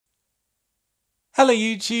Hello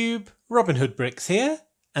YouTube, Robin Hood Bricks here,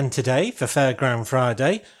 and today for Fairground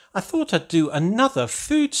Friday I thought I'd do another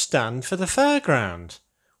food stand for the fairground.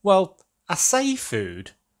 Well, I say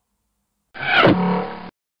food.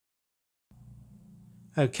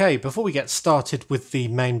 Okay, before we get started with the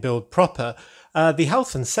main build proper, the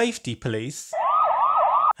health and safety police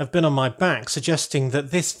have been on my back suggesting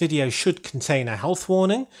that this video should contain a health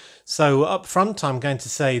warning. So up front I'm going to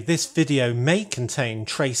say this video may contain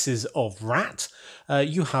traces of rat.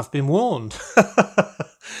 You have been warned.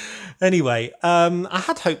 Anyway, I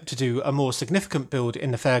had hoped to do a more significant build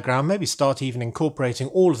in the fairground, maybe start even incorporating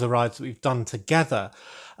all of the rides that we've done together.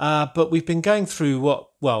 But we've been going through what,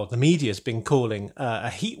 well, the media's been calling a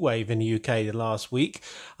heat wave in the UK the last week.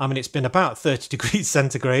 I mean, it's been about 30 degrees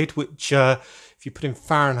centigrade, which if you put in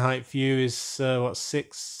Fahrenheit for you is,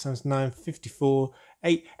 6 times 9, 54,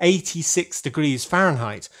 86 degrees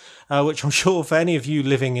Fahrenheit, which I'm sure for any of you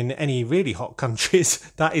living in any really hot countries,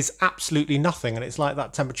 that is absolutely nothing. And it's like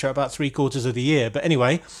that temperature about 3/4 of the year. But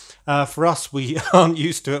anyway, for us, we aren't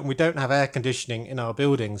used to it and we don't have air conditioning in our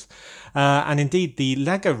buildings. And indeed, the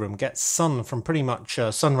Lego room gets sun from pretty much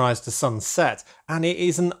sunrise to sunset, and it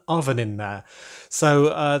is an oven in there. So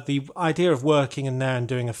the idea of working in there and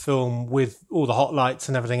doing a film with all the hot lights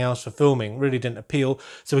and everything else for filming really didn't appeal.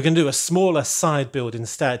 So we're going to do a smaller side build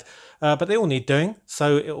instead, but they all need doing,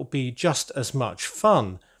 so it'll be just as much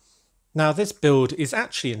fun. Now this build is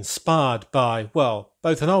actually inspired by, well,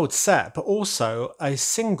 both an old set but also a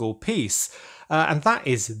single piece, and that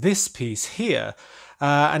is this piece here.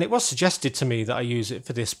 And it was suggested to me that I use it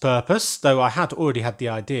for this purpose, though I had already had the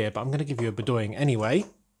idea, but I'm going to give you a bedoying anyway,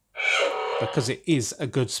 because it is a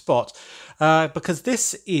good spot. Because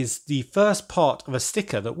this is the first part of a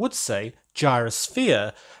sticker that would say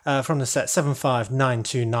Gyrosphere from the set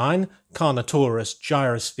 75929, Carnotaurus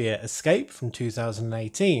Gyrosphere Escape from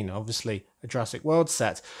 2018, obviously a Jurassic World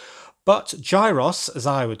set. But gyros, as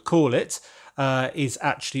I would call it, is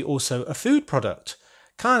actually also a food product,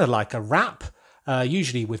 kind of like a wrap,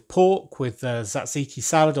 usually with pork, with tzatziki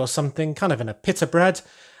salad or something, kind of in a pita bread.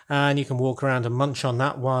 And you can walk around and munch on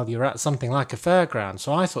that while you're at something like a fairground.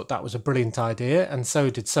 So I thought that was a brilliant idea, and so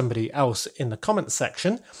did somebody else in the comments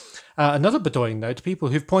section. Another bedoying though to people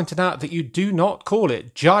who've pointed out that you do not call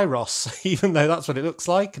it gyros, even though that's what it looks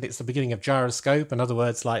like, and it's the beginning of gyroscope and other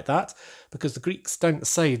words like that, because the Greeks don't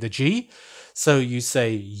say the G, so you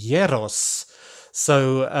say gyros.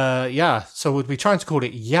 So yeah, so we'll be trying to call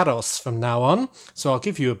it gyros from now on. So I'll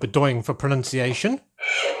give you a bedoying for pronunciation.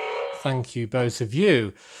 Thank you, both of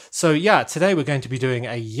you. So yeah, today we're going to be doing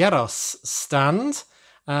a gyros stand,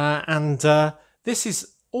 and this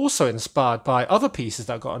is also inspired by other pieces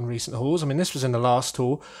that I got in recent hauls. I mean, this was in the last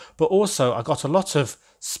haul, but also I got a lot of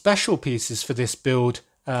special pieces for this build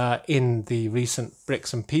in the recent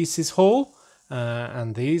Bricks and Pieces haul,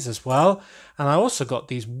 and these as well. And I also got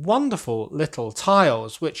these wonderful little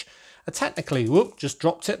tiles, which are technically, whoop, just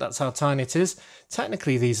dropped it, that's how tiny it is.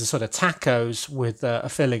 Technically, these are sort of tacos with a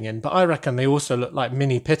filling in, but I reckon they also look like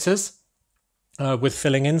mini pittas with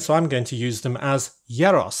filling in, so I'm going to use them as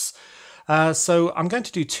gyros. So I'm going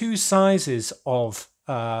to do two sizes of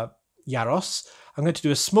gyros. I'm going to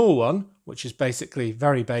do a small one, which is basically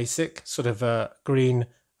very basic, sort of green,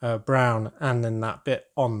 brown, and then that bit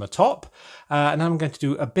on the top. And I'm going to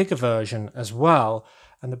do a bigger version as well,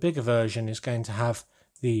 and the bigger version is going to have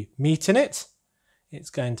the meat in it.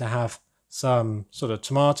 It's going to have some sort of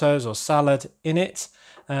tomatoes or salad in it,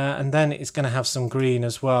 and then it's going to have some green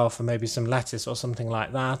as well for maybe some lettuce or something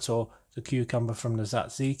like that, or the cucumber from the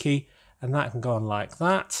tzatziki, and that can go on like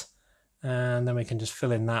that, and then we can just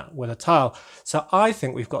fill in that with a tile. So I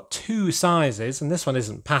think we've got two sizes, and this one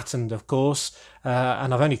isn't patterned, of course,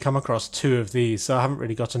 and I've only come across two of these, so I haven't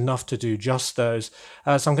really got enough to do just those.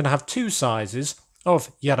 So I'm going to have two sizes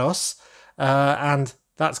of gyros, and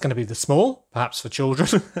that's going to be the small, perhaps for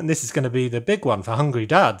children, and this is going to be the big one for hungry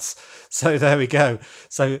dads. So there we go.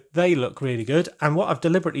 So they look really good, and what I've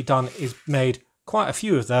deliberately done is made quite a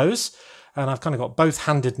few of those, and I've kind of got both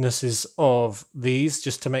handednesses of these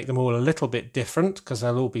just to make them all a little bit different, because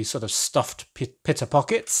they'll all be sort of stuffed pitta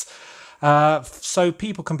pockets. So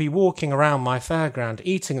people can be walking around my fairground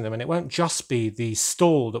eating them, and it won't just be the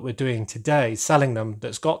stall that we're doing today selling them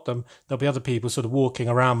that's got them. There'll be other people sort of walking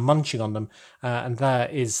around munching on them, and there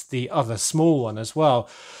is the other small one as well.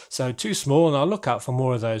 So two small, and I'll look out for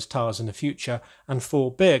more of those tiles in the future, and four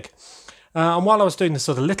big. And while I was doing the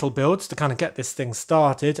sort of little builds to kind of get this thing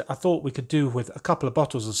started, I thought we could do with a couple of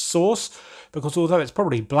bottles of sauce, because although it's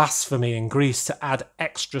probably blasphemy in Greece to add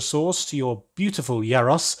extra sauce to your beautiful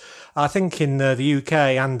gyros, I think in the UK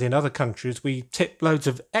and in other countries we tip loads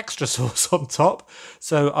of extra sauce on top.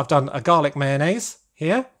 So I've done a garlic mayonnaise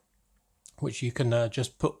here, which you can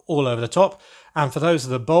just put all over the top. And for those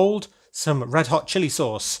that are bold, some red hot chili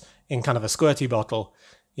sauce in kind of a squirty bottle.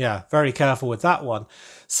 Yeah, very careful with that one.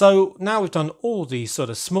 So now we've done all the sort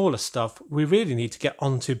of smaller stuff, we really need to get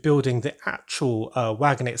on to building the actual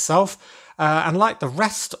wagon itself. And like the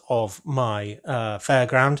rest of my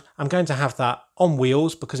fairground, I'm going to have that on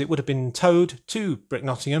wheels because it would have been towed to Brick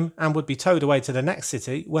Nottingham and would be towed away to the next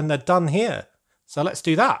city when they're done here. So let's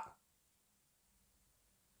do that.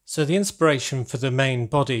 So the inspiration for the main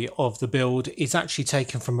body of the build is actually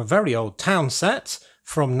taken from a very old town set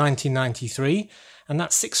from 1993, and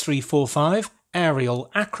that's 6345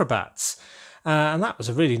 Aerial Acrobats. And that was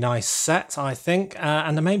a really nice set, I think.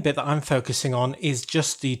 And the main bit that I'm focusing on is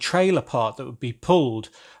just the trailer part that would be pulled,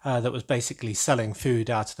 that was basically selling food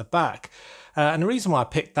out of the back. And the reason why I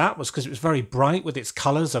picked that was because it was very bright with its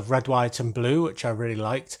colours of red, white and blue, which I really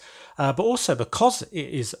liked. But also because it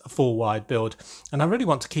is a 4-wide build, and I really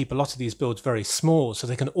want to keep a lot of these builds very small so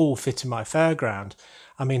they can all fit in my fairground.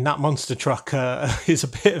 I mean, that monster truck is a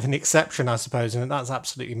bit of an exception, I suppose, and that's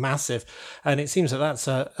absolutely massive. And it seems that that's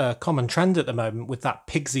a common trend at the moment, with that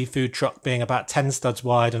Pigsy food truck being about 10 studs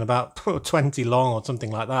wide and about 20 long or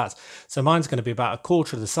something like that. So mine's going to be about a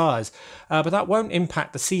quarter of the size, but that won't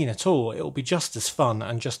impact the scene at all. It will be just as fun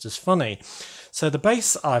and just as funny. So the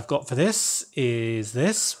base I've got for this is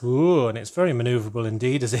this. Ooh, and it's very manoeuvrable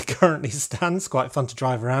indeed as it currently stands. Quite fun to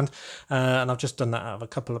drive around. And I've just done that out of a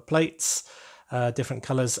couple of plates. Different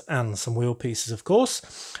colours and some wheel pieces, of course.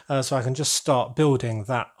 So I can just start building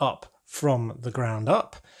that up from the ground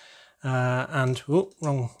up. And, oh,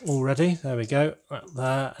 wrong already. There we go. Right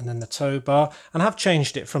there. And then the tow bar. And I have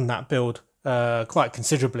changed it from that build quite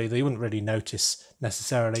considerably, though you wouldn't really notice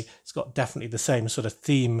necessarily. It's got definitely the same sort of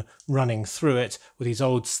theme running through it with these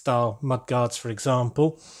old style mudguards, for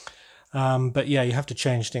example. But yeah, you have to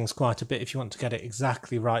change things quite a bit if you want to get it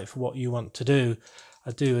exactly right for what you want to do. I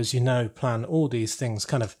do, as you know, plan all these things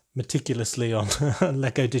kind of meticulously on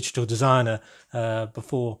Lego Digital Designer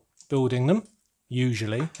before building them,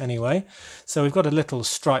 usually anyway. So we've got a little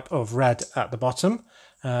stripe of red at the bottom,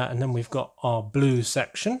 and then we've got our blue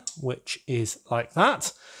section, which is like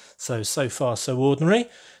that. So far so ordinary.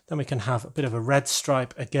 Then we can have a bit of a red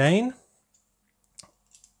stripe again.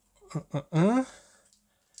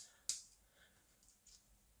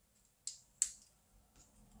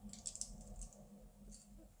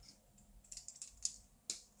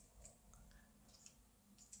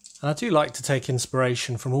 And I do like to take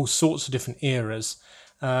inspiration from all sorts of different eras.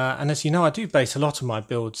 And as you know, I do base a lot of my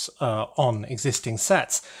builds on existing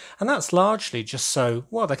sets. And that's largely just so,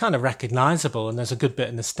 well, they're kind of recognisable and there's a good bit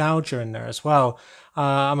of nostalgia in there as well.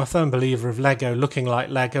 I'm a firm believer of Lego looking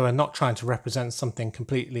like Lego and not trying to represent something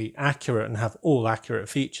completely accurate and have all accurate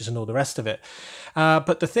features and all the rest of it.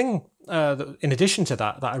 But the thing, in addition to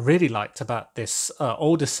that I really liked about this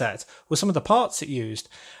older set was some of the parts it used.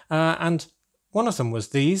 And one of them was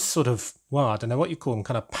these sort of, well, I don't know what you call them,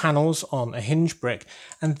 kind of panels on a hinge brick.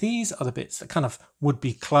 And these are the bits that kind of would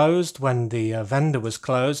be closed when the vendor was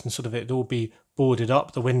closed, and sort of it'd all be boarded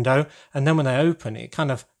up, the window. And then when they open, it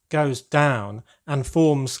kind of goes down and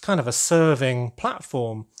forms kind of a serving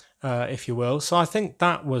platform, if you will. So I think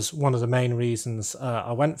that was one of the main reasons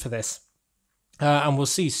I went for this. And we'll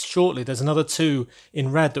see shortly, there's another two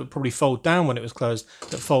in red that would probably fold down when it was closed,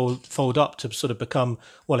 that fold up to sort of become,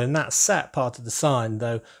 well, in that set, part of the sign,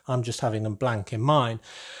 though I'm just having them blank in mine.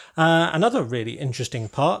 Another really interesting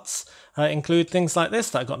parts include things like this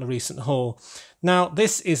that I got in a recent haul. Now,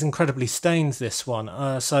 this is incredibly stained, this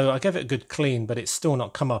one, so I gave it a good clean, but it's still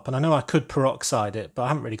not come up. And I know I could peroxide it, but I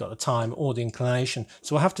haven't really got the time or the inclination.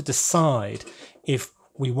 So I have to decide if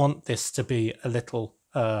we want this to be a little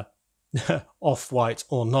off-white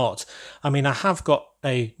or not. I mean, I have got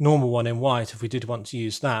a normal one in white if we did want to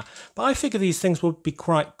use that, but I figure these things would be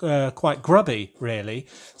quite grubby, really.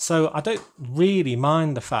 So I don't really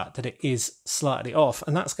mind the fact that it is slightly off,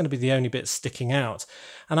 and that's going to be the only bit sticking out.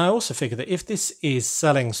 And I also figure that if this is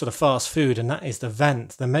selling sort of fast food and that is the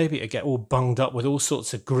vent, then maybe it'll get all bunged up with all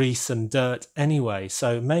sorts of grease and dirt anyway.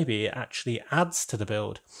 So maybe it actually adds to the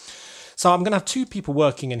build. So I'm going to have two people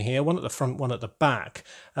working in here, one at the front, one at the back.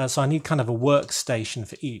 So I need kind of a workstation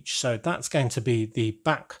for each. So that's going to be the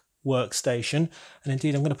back workstation. And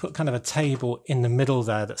indeed, I'm going to put kind of a table in the middle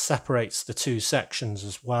there that separates the two sections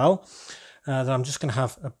as well. Then I'm just going to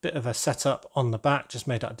have a bit of a setup on the back, just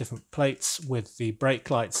made out of different plates with the brake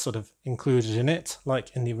lights sort of included in it,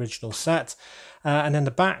 like in the original set. And then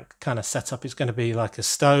the back kind of setup is going to be like a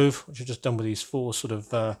stove, which I've just done with these 4 sort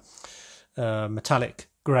of metallic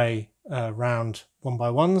grey round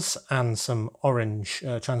 1x1s and some orange,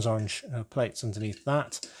 trans orange plates underneath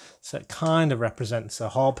that. So it kind of represents a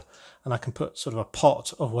hob, and I can put sort of a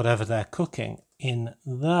pot of whatever they're cooking in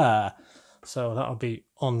there. So that'll be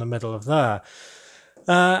on the middle of there.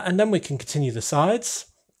 And then we can continue the sides.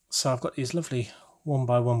 So I've got these lovely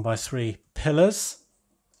 1x1x3 pillars.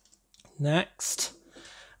 Next.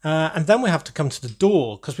 And then we have to come to the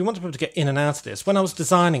door, because we want to be able to get in and out of this. When I was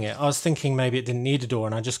designing it, I was thinking maybe it didn't need a door,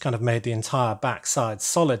 and I just kind of made the entire back side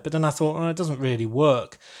solid. But then I thought, oh, it doesn't really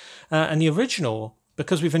work. And the original,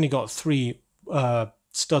 because we've only got 3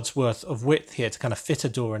 studs worth of width here to kind of fit a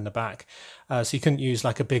door in the back, so you couldn't use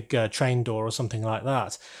like a big train door or something like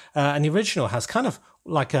that. And the original has kind of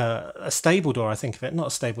like a stable door, I think of it, not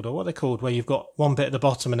a stable door, what they're called, where you've got one bit at the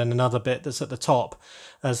bottom and then another bit that's at the top,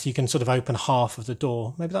 as you can sort of open half of the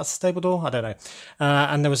door. Maybe that's a stable door, I don't know.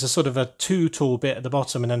 And there was a sort of a 2 tool bit at the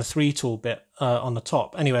bottom and then a 3 tool bit on the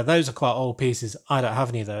top. Anyway, those are quite old pieces. I don't have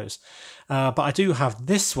any of those. But I do have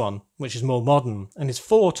this one, which is more modern, and it's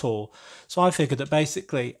 4 tool. So I figured that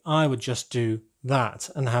basically I would just do that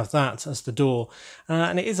and have that as the door.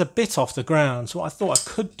 And it is a bit off the ground. So what I thought I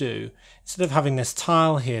could do, instead of having this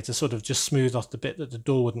tile here to sort of just smooth off the bit that the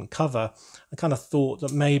door wouldn't cover, I kind of thought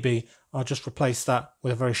that maybe I'll just replace that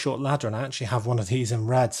with a very short ladder. And I actually have one of these in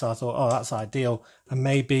red. So I thought, oh, that's ideal. And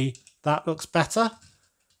maybe that looks better.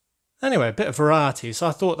 Anyway, a bit of variety, so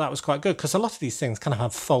I thought that was quite good, because a lot of these things kind of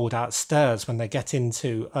have fold-out stairs when they get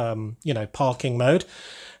into, you know, parking mode.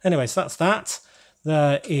 Anyway, so that's that.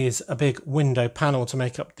 There is a big window panel to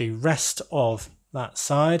make up the rest of that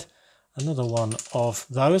side. Another one of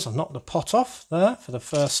those. I've knocked the pot off there for the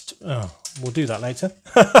first... Oh, we'll do that later.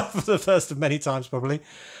 For the first of many times, probably.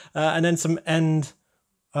 And then some end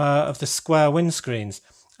of the square windscreens.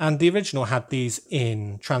 And the original had these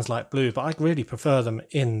in Translight Blue, but I really prefer them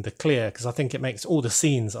in the clear, because I think it makes all the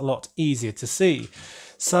scenes a lot easier to see.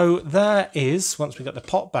 So there is, once we got the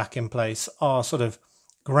pot back in place, our sort of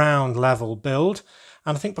ground level build.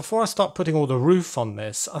 And I think before I start putting all the roof on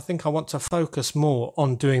this, I think I want to focus more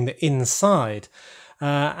on doing the inside.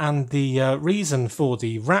 And the reason for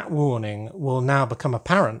the rat warning will now become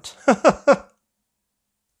apparent.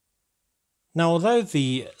 Now, although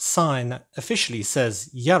the sign officially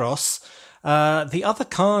says Gyros, the other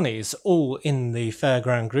carnies, all in the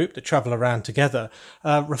fairground group that travel around together,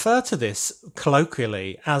 refer to this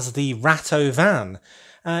colloquially as the Ratto Van.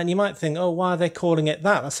 And you might think, oh, why are they calling it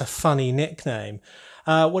that? That's a funny nickname.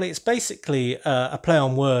 Well, it's basically a play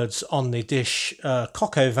on words on the dish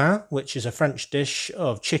coq au vin, which is a French dish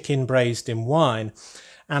of chicken braised in wine.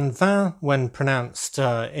 And vin, when pronounced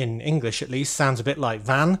in English at least, sounds a bit like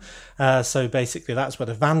van. So basically that's where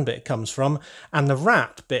the van bit comes from. And the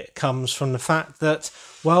rat bit comes from the fact that,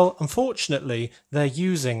 well, unfortunately, they're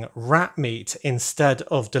using rat meat instead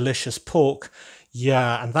of delicious pork.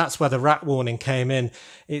 Yeah, and that's where the rat warning came in.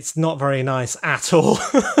 It's not very nice at all.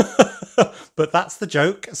 But that's the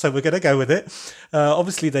joke, so we're going to go with it.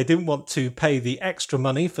 Obviously, they didn't want to pay the extra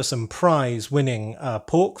money for some prize-winning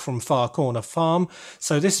pork from Far Corner Farm.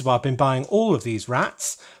 So this is why I've been buying all of these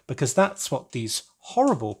rats, because that's what these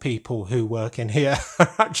horrible people who work in here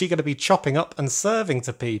are actually going to be chopping up and serving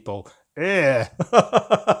to people. Yeah.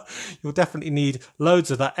 You'll definitely need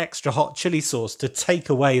loads of that extra hot chili sauce to take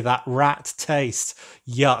away that rat taste.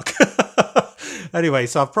 Yuck. Anyway,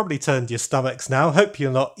 so I've probably turned your stomachs now. Hope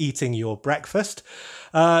you're not eating your breakfast.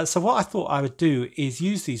 So what I thought I would do is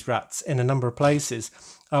use these rats in a number of places.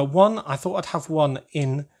 One, I thought I'd have one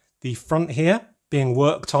in the front here, being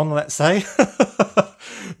worked on, let's say.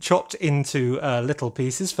 Chopped into little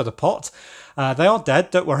pieces for the pot. They are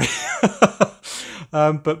dead, don't worry.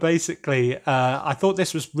 But basically, I thought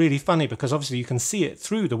this was really funny because obviously you can see it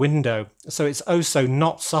through the window. So it's oh so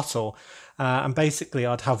not subtle. And basically,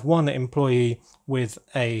 I'd have one employee with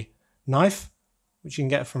a knife, which you can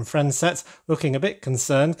get from Friend Sets, looking a bit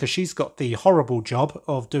concerned because she's got the horrible job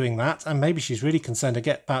of doing that. And maybe she's really concerned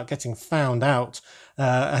about getting found out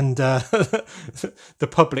and the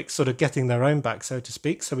public sort of getting their own back, so to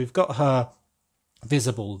speak. So we've got her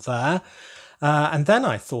visible there. And then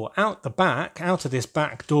I thought out the back, out of this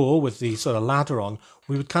back door with the sort of ladder on,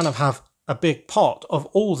 we would kind of have a big pot of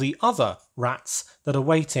all the other rats that are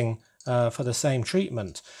waiting for the same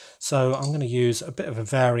treatment. So I'm going to use a bit of a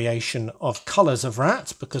variation of colours of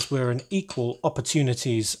rat because we're an equal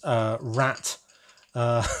opportunities rat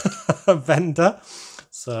vendor.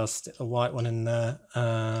 So I'll stick a white one in there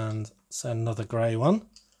and So another grey one.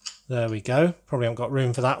 There we go. Probably haven't got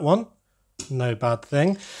room for that one. No bad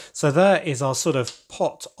thing. So there is our sort of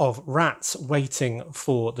pot of rats waiting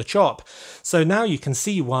for the chop. So now you can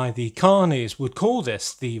see why the carnies would call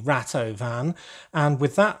this the ratto van. And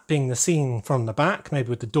with that being the scene from the back, maybe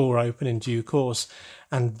with the door open in due course,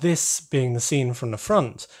 and this being the scene from the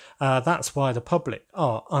front, that's why the public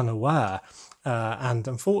are unaware. And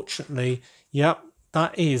unfortunately, yep,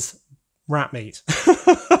 that is rat meat.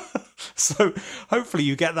 So hopefully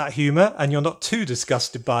you get that humour and you're not too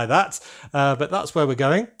disgusted by that. But that's where we're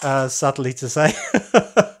going, sadly to say.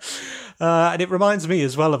 And it reminds me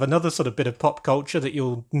as well of another sort of bit of pop culture that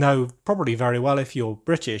you'll know probably very well if you're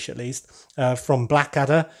British at least, from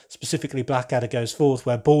Blackadder, specifically Blackadder Goes Forth,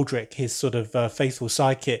 where Baldric, his sort of faithful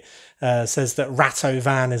sidekick, says that ratto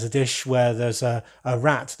van is a dish where there's a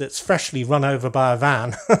rat that's freshly run over by a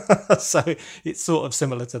van. So it's sort of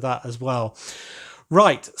similar to that as well.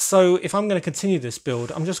 Right, so if I'm going to continue this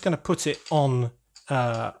build, I'm just going to put it on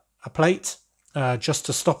a plate just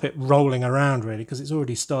to stop it rolling around really, because it's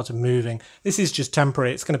already started moving. This is just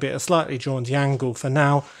temporary. It's going to be at a slightly jaunty angle for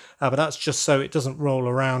now, but that's just so it doesn't roll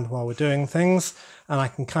around while we're doing things. And I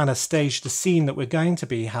can kind of stage the scene that we're going to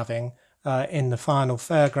be having in the final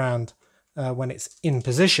fairground when it's in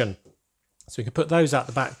position. So we can put those out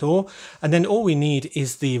the back door. And then all we need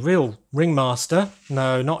is the real ringmaster.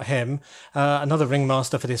 No, not him. Another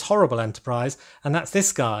ringmaster for this horrible enterprise. And that's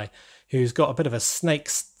this guy who's got a bit of a snake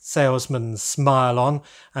salesman's smile on.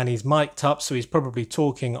 And he's mic'd up, so he's probably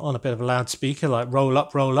talking on a bit of a loudspeaker, like roll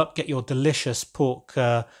up, get your delicious pork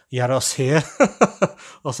Gyros here.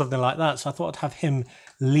 Or something like that. So I thought I'd have him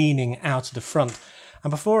leaning out of the front.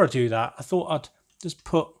 And before I do that, I thought I'd just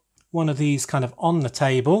put one of these kind of on the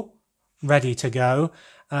table, ready to go,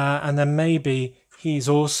 and then maybe he's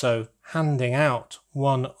also handing out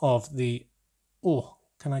one of the, oh,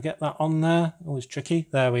 can I get that on there? Always tricky.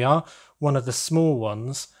 There we are. One of the small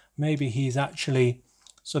ones. Maybe he's actually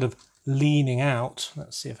sort of leaning out.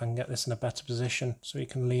 Let's see if I can get this in a better position so he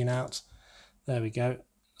can lean out. There we go.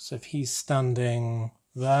 So if he's standing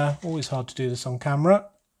there, always hard to do this on camera.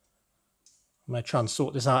 I'm going to try and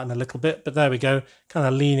sort this out in a little bit, but there we go, kind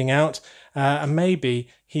of leaning out, and maybe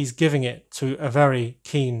he's giving it to a very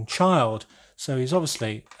keen child. So he's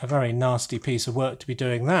obviously a very nasty piece of work to be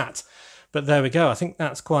doing that. But there we go. I think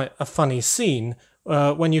that's quite a funny scene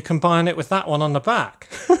when you combine it with that one on the back.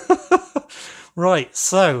 Right,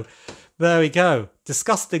 so there we go.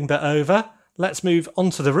 Disgusting bit over. Let's move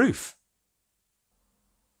on to the roof.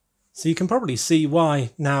 So you can probably see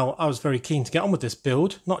why now I was very keen to get on with this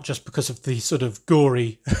build, not just because of the sort of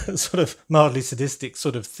gory, sort of mildly sadistic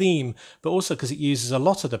sort of theme, but also because it uses a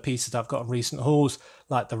lot of the pieces I've got in recent hauls,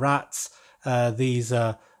 like the rats, these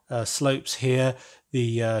slopes here,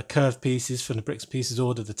 the curved pieces from the bricks pieces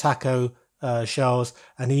order, the taco shells,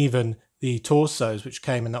 and even the torsos, which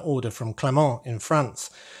came in that order from Clément in France.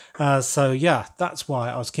 So yeah, that's why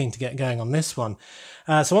I was keen to get going on this one.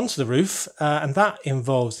 So onto the roof, and that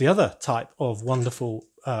involves the other type of wonderful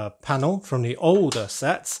panel from the older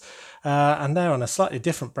sets, and they're on a slightly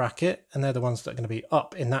different bracket, and they're the ones that are going to be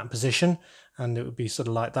up in that position, and it would be sort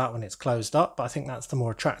of like that when it's closed up, but I think that's the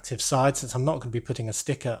more attractive side since I'm not going to be putting a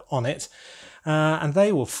sticker on it, and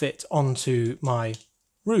they will fit onto my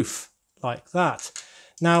roof like that.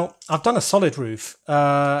 Now, I've done a solid roof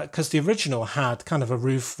because the original had kind of a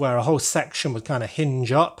roof where a whole section would kind of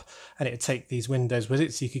hinge up and it would take these windows with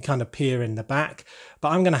it so you could kind of peer in the back. But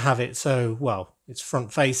I'm going to have it so, well, it's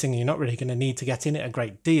front facing and you're not really going to need to get in it a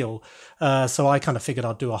great deal. So I kind of figured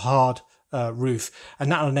I'd do a hard roof,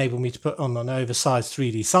 and that'll enable me to put on an oversized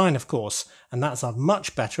 3D sign, of course, and that's a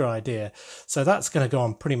much better idea. So that's going to go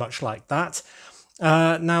on pretty much like that.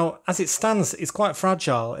 Now, as it stands, it's quite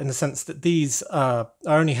fragile in the sense that these are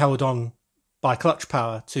only held on by clutch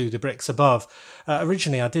power to the bricks above.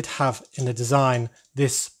 Originally, I did have in the design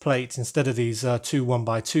this plate instead of these 2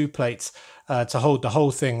 1x2 plates to hold the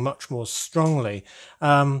whole thing much more strongly.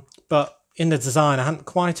 But in the design, I hadn't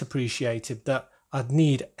quite appreciated that I'd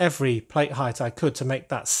need every plate height I could to make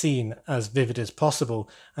that scene as vivid as possible,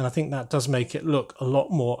 and I think that does make it look a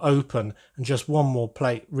lot more open, and just one more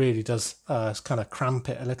plate really does kind of cramp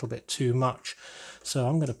it a little bit too much. So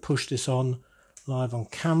I'm going to push this on live on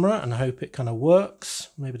camera and hope it kind of works.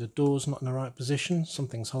 Maybe the door's not in the right position,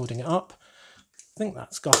 something's holding it up. I think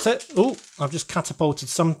that's got it. Oh, I've just catapulted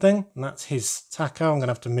something, and that's his taco. I'm going to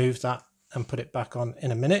have to move that and put it back on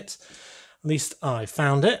in a minute. At least I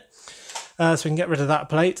found it. So we can get rid of that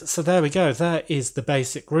plate. So there we go. There is the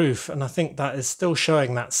basic roof. And I think that is still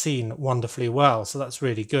showing that scene wonderfully well. So that's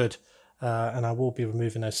really good. And I will be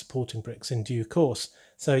removing those supporting bricks in due course.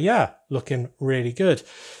 So yeah, looking really good.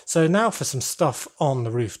 So now for some stuff on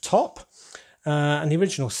the rooftop. And the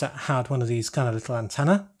original set had one of these kind of little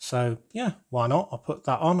antenna. So yeah, why not? I'll put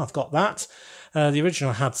that on. I've got that. The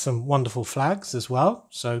original had some wonderful flags as well.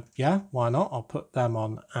 So yeah, why not? I'll put them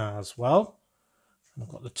on as well. And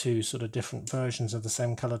I've got the two sort of different versions of the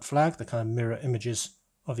same coloured flag. The kind of mirror images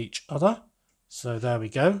of each other. So there we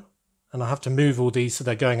go. And I have to move all these so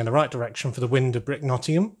they're going in the right direction for the wind of Brick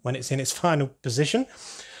Nottingham when it's in its final position.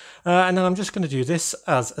 And then I'm just going to do this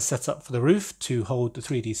as a setup for the roof to hold the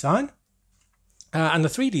 3D sign. And the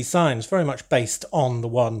 3D sign is very much based on the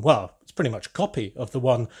one, well, it's pretty much a copy of the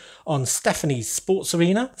one on Stephanie's Sports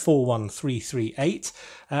Arena 41338.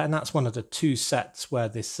 And that's one of the two sets where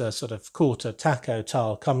this sort of quarter taco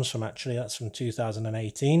tile comes from, actually. That's from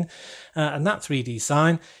 2018. And that 3D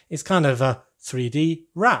sign is kind of a 3D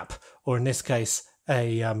wrap, or in this case,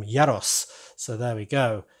 a Gyros. So there we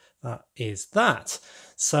go. That is that.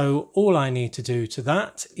 So all I need to do to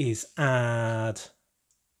that is add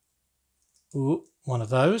one of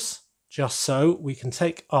those, just so we can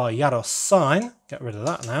take our Gyros sign, get rid of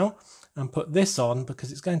that now, and put this on,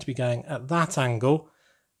 because it's going to be going at that angle,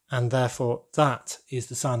 and therefore that is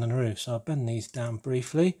the sign on the roof. So I'll bend these down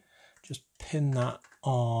briefly, just pin that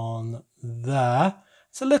on there.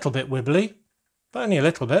 It's a little bit wibbly, but only a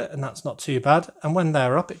little bit, and that's not too bad. And when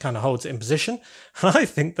they're up, it kind of holds it in position. And I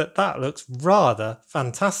think that that looks rather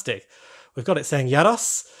fantastic. We've got it saying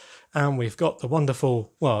Gyros, and we've got the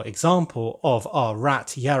wonderful, well, example of our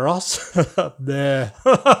rat Gyros up there.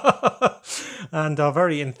 And our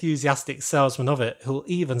very enthusiastic salesman of it, who'll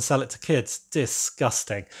even sell it to kids.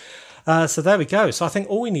 Disgusting. So there we go. So I think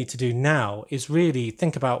all we need to do now is really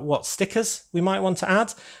think about what stickers we might want to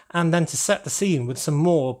add, and then to set the scene with some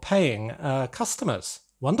more paying customers.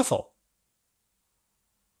 Wonderful.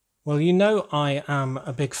 Well, you know I am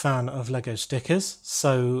a big fan of Lego stickers,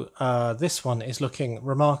 so this one is looking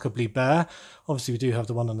remarkably bare. Obviously we do have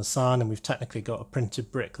the one on the sign, and we've technically got a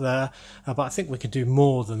printed brick there, but I think we could do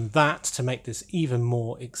more than that to make this even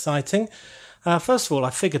more exciting. First of all,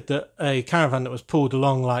 I figured that a caravan that was pulled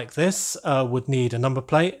along like this would need a number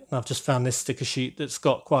plate. I've just found this sticker sheet that's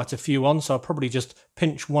got quite a few on, so I'll probably just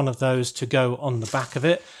pinch one of those to go on the back of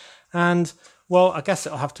it. And, well, I guess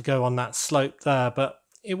it'll have to go on that slope there, but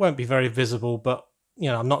it won't be very visible. But,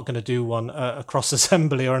 you know, I'm not going to do one across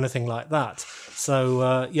assembly or anything like that.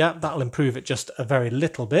 So, yeah, that'll improve it just a very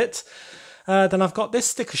little bit. Then I've got this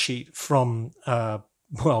sticker sheet from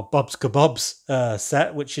well, Bob's Kebab's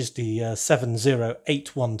set, which is the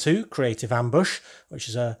 70812 Creative Ambush, which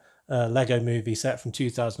is a Lego movie set from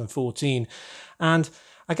 2014. And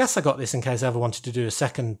I guess I got this in case I ever wanted to do a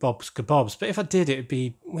second Bob's Kebabs, but if I did,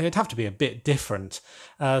 it'd have to be a bit different.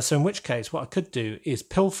 So in which case, what I could do is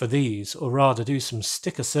pilfer these, or rather do some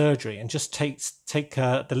sticker surgery, and just take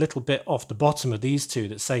the little bit off the bottom of these two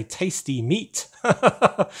that say tasty meat,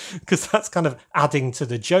 because that's kind of adding to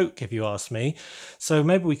the joke, if you ask me. So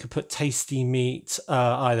maybe we could put tasty meat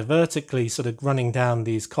either vertically, sort of running down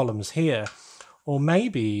these columns here, or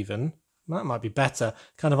maybe even, that might be better,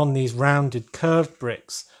 kind of on these rounded curved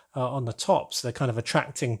bricks on the top, so they're kind of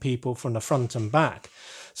attracting people from the front and back.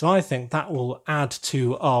 So I think that will add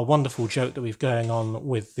to our wonderful joke that we've going on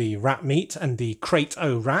with the rat meat and the crate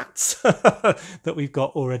o rats that we've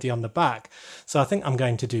got already on the back. So I think I'm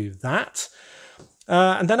going to do that.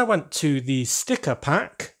 And then I went to the sticker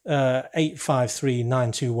pack,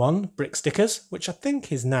 853921 brick stickers, which I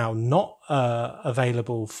think is now not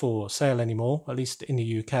available for sale anymore, at least in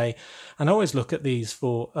the UK. And I always look at these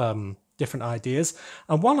for different ideas.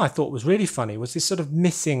 And one I thought was really funny was this sort of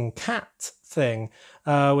missing cat thing,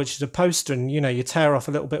 which is a poster, and, you know, you tear off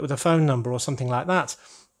a little bit with a phone number or something like that.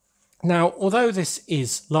 Now, although this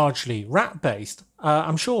is largely rat-based,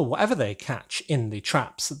 I'm sure whatever they catch in the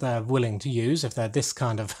traps that they're willing to use, if they're this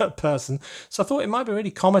kind of person. So I thought it might be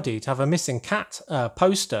really comedy to have a missing cat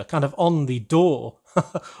poster kind of on the door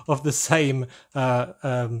of the same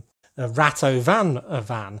Ratto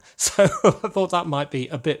van. So I thought that might be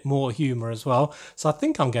a bit more humour as well. So I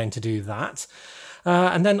think I'm going to do that.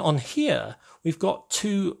 And then on here, we've got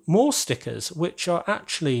two more stickers, which are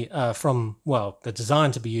actually from, well, they're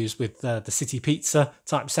designed to be used with the city pizza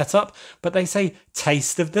type setup, but they say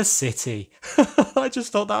taste of the city. I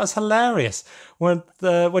just thought that was hilarious. When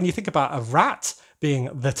you think about a rat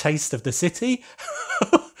being the taste of the city,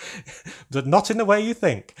 but not in the way you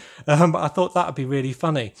think. But I thought that would be really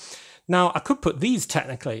funny. Now, I could put these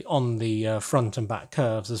technically on the front and back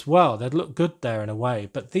curves as well. They'd look good there in a way.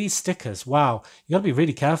 But these stickers, wow, you got to be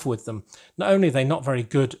really careful with them. Not only are they not very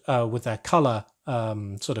good with their colour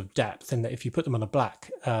sort of depth, in that if you put them on a black,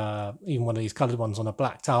 even one of these coloured ones on a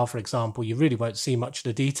black tile, for example, you really won't see much of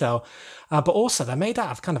the detail. But also they're made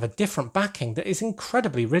out of kind of a different backing that is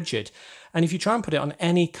incredibly rigid. And if you try and put it on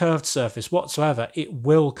any curved surface whatsoever, it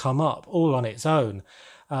will come up all on its own.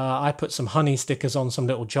 I put some honey stickers on some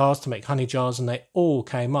little jars to make honey jars, and they all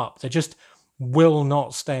came up. They just will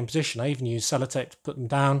not stay in position. I even used sellotape to put them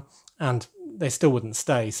down, and they still wouldn't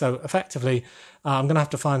stay. So effectively, I'm going to have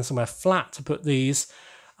to find somewhere flat to put these.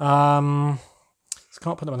 Can't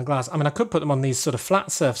put them on the glass. I mean, I could put them on these sort of flat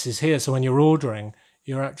surfaces here, so when you're ordering,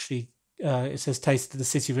 you're actually, it says Taste of the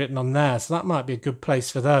City written on there, so that might be a good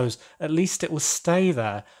place for those. At least it will stay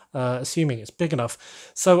there, assuming it's big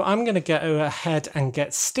enough. So I'm going to go ahead and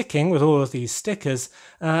get sticking with all of these stickers,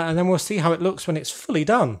 and then we'll see how it looks when it's fully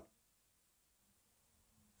done.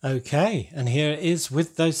 Okay, and here it is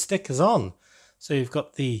with those stickers on. So you've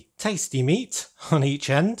got the tasty meat on each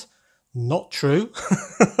end. Not true.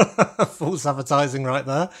 False advertising right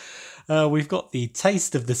there. We've got the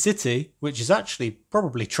taste of the city, which is actually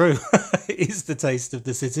probably true. It is the taste of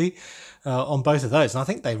the city on both of those. And I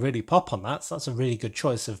think they really pop on that. So that's a really good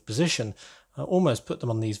choice of position. I almost put them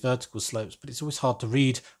on these vertical slopes, but it's always hard to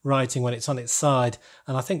read writing when it's on its side.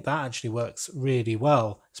 And I think that actually works really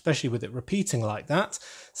well, especially with it repeating like that.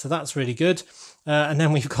 So that's really good. And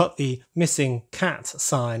then we've got the missing cat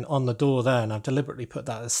sign on the door there. And I've deliberately put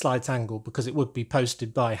that at a slight angle because it would be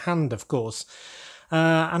posted by hand, of course.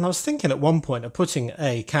 And I was thinking at one point of putting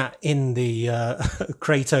a cat in the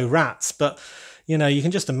Crato rats, but you know, you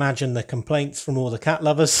can just imagine the complaints from all the cat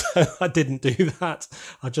lovers, so I didn't do that.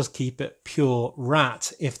 I'll just keep it pure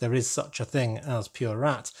rat, if there is such a thing as pure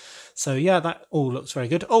rat. So yeah, that all looks very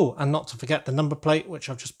good. Oh, and not to forget the number plate, which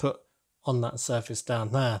I've just put on that surface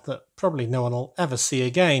down there, that probably no one will ever see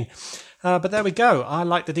again. But there we go. I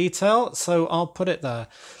like the detail, so I'll put it there.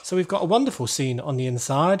 So we've got a wonderful scene on the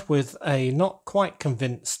inside with a not quite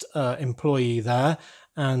convinced employee there,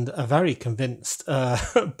 and a very convinced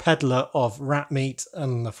peddler of rat meat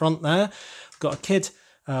on the front there. We've got a kid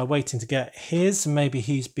waiting to get his. Maybe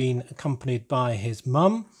he's been accompanied by his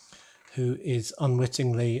mum, who is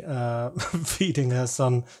unwittingly feeding her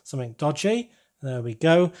son something dodgy. There we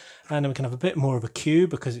go. And then we can have a bit more of a queue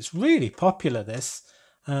because it's really popular, this.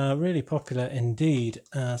 Really popular indeed.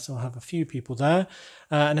 So I'll have a few people there.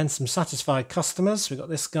 And then some satisfied customers. We've got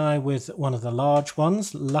this guy with one of the large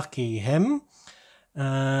ones. Lucky him.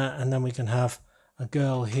 And then we can have a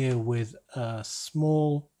girl here with a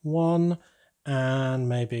small one, and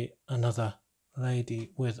maybe another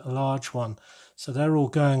lady with a large one. So they're all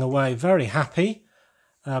going away very happy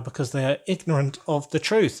because they are ignorant of the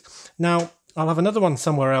truth. Now, I'll have another one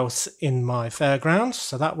somewhere else in my fairground,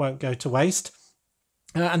 so that won't go to waste.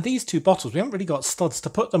 And these two bottles, we haven't really got studs to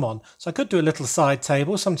put them on, so I could do a little side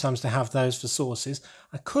table. Sometimes they have those for sauces.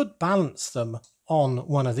 I could balance them on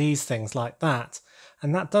one of these things like that.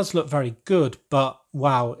 And that does look very good, but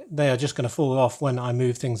wow, they are just going to fall off when I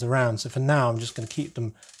move things around. So for now, I'm just going to keep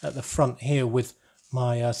them at the front here with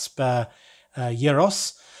my spare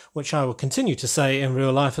Gyros, which I will continue to say in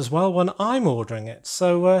real life as well when I'm ordering it.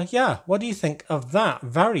 So yeah, what do you think of that?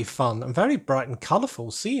 Very fun and very bright and colourful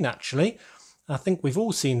scene, actually. I think we've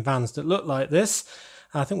all seen vans that look like this.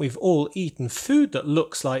 I think we've all eaten food that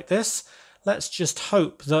looks like this. Let's just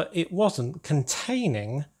hope that it wasn't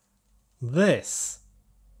containing this.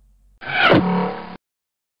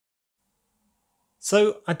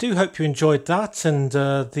 So I do hope you enjoyed that, and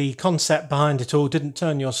the concept behind it all didn't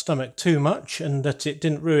turn your stomach too much, and that it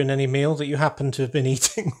didn't ruin any meal that you happen to have been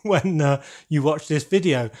eating when you watched this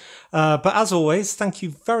video. But as always, thank you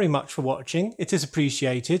very much for watching. It is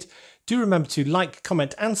appreciated. Do remember to like,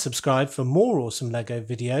 comment and subscribe for more awesome LEGO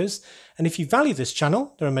videos. And if you value this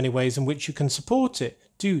channel, there are many ways in which you can support it.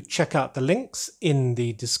 Do check out the links in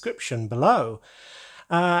the description below.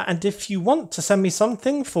 And if you want to send me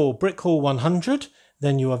something for Brick Hall 100,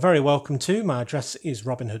 then you are very welcome to. My address is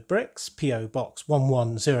Robin Hood Bricks, PO Box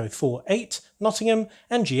 11048, Nottingham,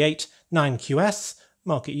 NG8 9QS,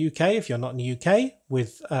 Market UK if you're not in the UK,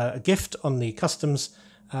 with a gift on the customs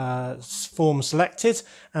form selected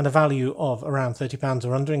and a value of around £30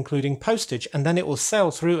 or under, including postage, and then it will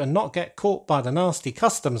sail through and not get caught by the nasty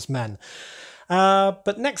customs men.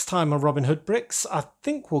 But next time on Robin Hood Bricks, I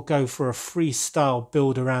think we'll go for a freestyle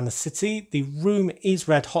build around the city. The room is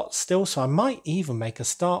red hot still, so I might even make a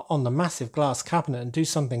start on the massive glass cabinet and do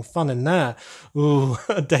something fun in there. Ooh,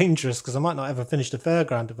 dangerous, because I might not ever finish the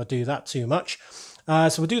fairground if I do that too much.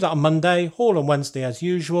 So we'll do that on Monday, Hall on Wednesday as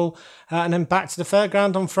usual, and then back to the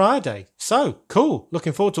fairground on Friday. So, cool.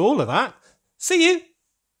 Looking forward to all of that. See you!